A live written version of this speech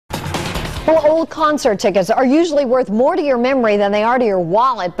Well, old concert tickets are usually worth more to your memory than they are to your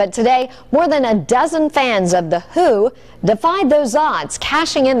wallet, but today more than a dozen fans of The Who defied those odds,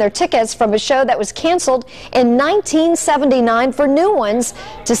 cashing in their tickets from a show that was canceled in 1979 for new ones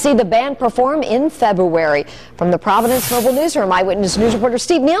to see the band perform in February. From the Providence Mobile Newsroom, Eyewitness News reporter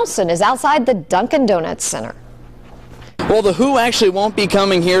Steve Nielsen is outside the Dunkin' Donuts Center. Well, The Who actually won't be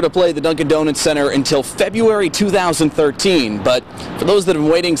coming here to play the Dunkin' Donuts Center until February 2013, but for those that have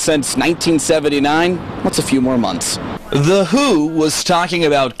been waiting since 1979, what's a few more months? The Who was talking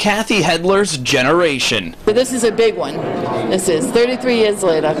about Kathy Hedler's generation. This is a big one. This is 33 years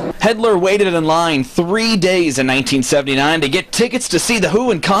later. Hedler waited in line 3 days in 1979 to get tickets to see The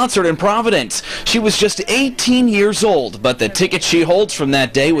Who in concert in Providence. She was just 18 years old, but the ticket she holds from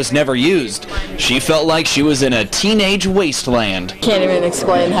that day was never used. She felt like she was in a teenage wasteland. Can't even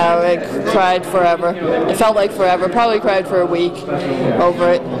explain how I cried forever. It felt like forever. Probably cried for a week over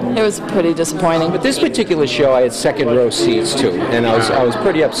it. It was pretty disappointing. But this particular show, I had second row seats too, and I was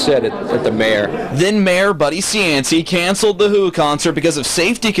pretty upset at the mayor. Then Mayor Buddy Cianci canceled the Who concert because of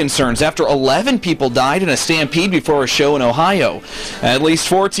safety concerns after 11 people died in a stampede before a show in Ohio. At least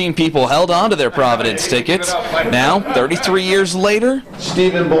 14 people held on to their Providence tickets. Now, 33 years later,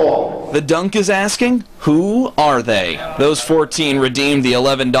 Stephen Ball. The Dunk is asking, who are they? Those 14 redeemed the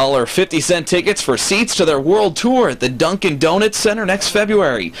 $11.50 tickets for seats to their world tour at the Dunkin' Donuts Center next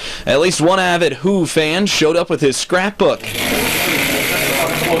February. At least one avid Who fan showed up with his scrapbook.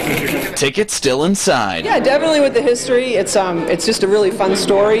 Tickets still inside. Yeah, definitely with the history. It's just a really fun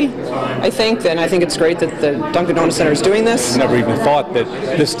story, I think, and I think it's great that the Dunkin' Donuts Center is doing this. Never even thought that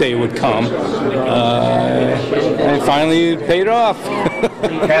this day would come, and finally it paid off.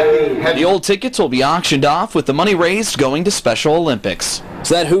 The old tickets will be auctioned off with the money raised going to Special Olympics.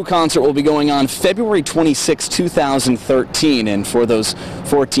 So that Who concert will be going on February 26, 2013, and for those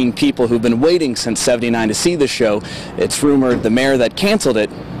 14 people who've been waiting since '79 to see the show, it's rumored the mayor that canceled it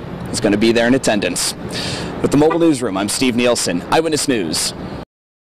is going to be there in attendance. With the Mobile Newsroom, I'm Steve Nielsen, Eyewitness News.